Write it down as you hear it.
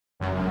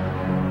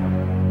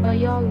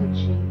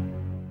Biology.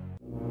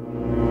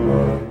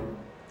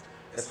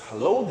 Yes,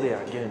 hello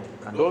there again,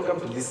 and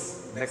welcome to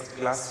this next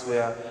class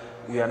where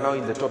we are now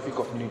in the topic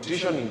of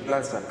nutrition in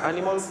plants and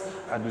animals,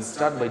 and we'll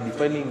start by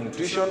defining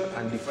nutrition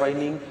and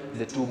defining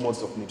the two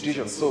modes of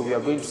nutrition. So we are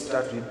going to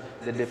start with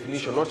the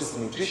definition. What is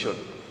nutrition?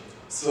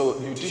 So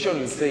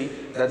nutrition will say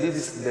that this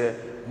is the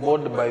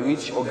mode by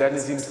which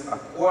organisms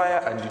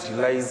acquire and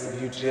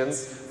utilize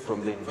nutrients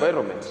from the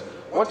environment.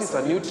 What is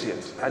a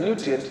nutrient? A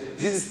nutrient,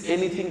 this is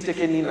anything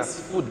taken in as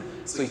food,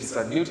 so it is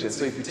a nutrient.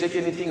 So if you take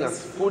anything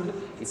as food,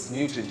 it's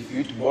nutrient. If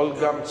you eat ball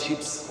gum,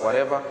 chips,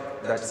 whatever,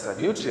 that is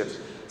a nutrient.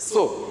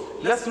 So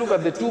let's look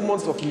at the two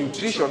modes of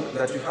nutrition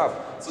that we have.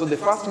 So the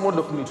first mode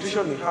of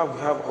nutrition we have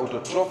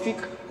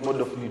autotrophic mode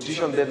of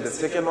nutrition. Then the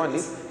second one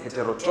is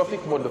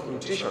heterotrophic mode of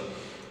nutrition.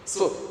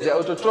 So the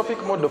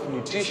autotrophic mode of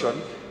nutrition,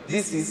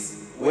 this is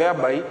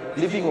whereby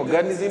living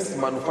organisms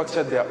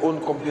manufacture their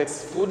own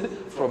complex food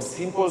from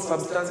simple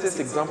substances.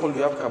 Example, we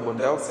have carbon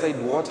dioxide,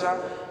 water,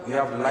 we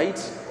have light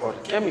or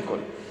chemical.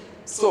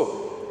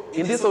 So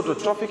in this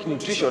autotrophic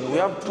nutrition, we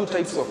have two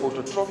types of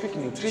autotrophic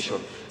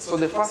nutrition. So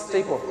the first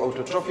type of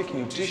autotrophic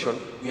nutrition,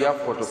 we have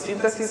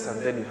photosynthesis,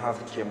 and then we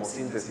have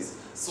chemosynthesis.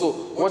 So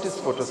what is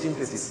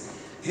photosynthesis?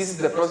 This is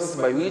the process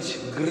by which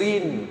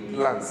green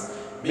plants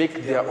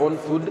make their own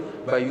food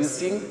by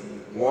using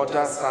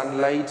water,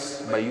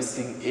 sunlight, by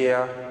using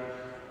air,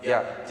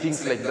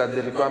 things like that,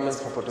 the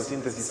requirements for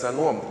photosynthesis and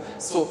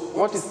warmth. So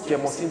what is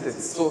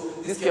chemosynthesis? So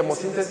this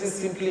chemosynthesis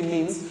simply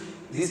means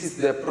this is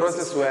the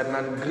process where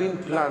non-green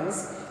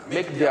plants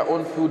make their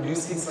own food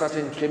using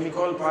certain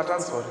chemical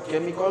patterns or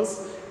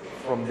chemicals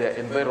from their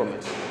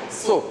environment.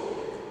 So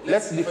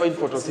let's define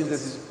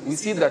photosynthesis. We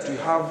see that we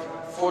have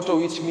photo,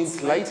 which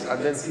means light,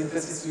 and then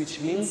synthesis, which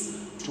means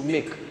to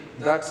make.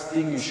 That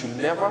thing you should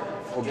never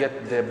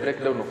forget, the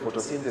breakdown of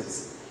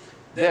photosynthesis.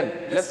 Then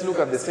let's look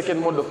at the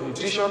second mode of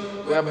nutrition,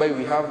 whereby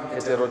we have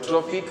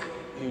heterotrophic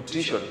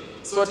nutrition.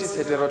 So what is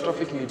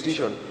heterotrophic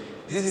nutrition?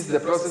 This is the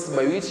process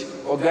by which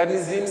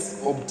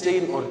organisms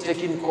obtain or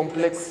take in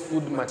complex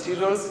food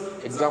materials,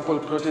 example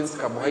proteins,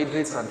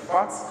 carbohydrates, and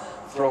fats,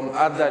 from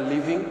other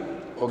living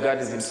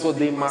organisms. So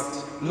they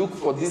must look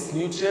for this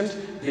nutrient,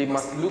 they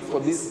must look for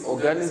this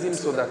organism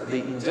so that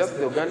they ingest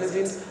the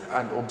organisms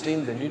and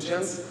obtain the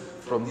nutrients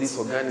from these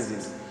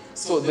organisms.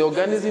 So the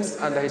organisms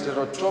under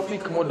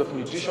heterotrophic mode of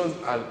nutrition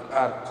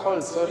are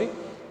called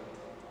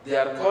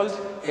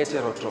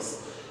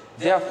heterotrophs.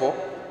 Therefore,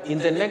 in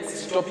the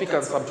next topic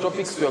and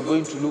subtopics, we are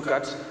going to look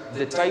at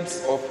the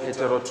types of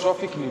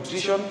heterotrophic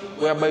nutrition,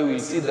 whereby we will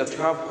see that we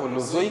have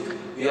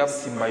holozoic, we have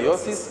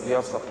symbiosis, we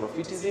have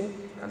saprophytism,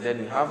 and then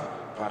we have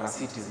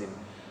parasitism.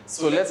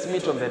 So let's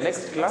meet on the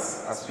next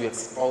class as we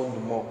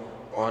expound more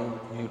on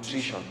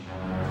nutrition.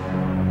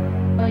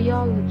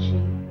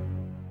 Biology.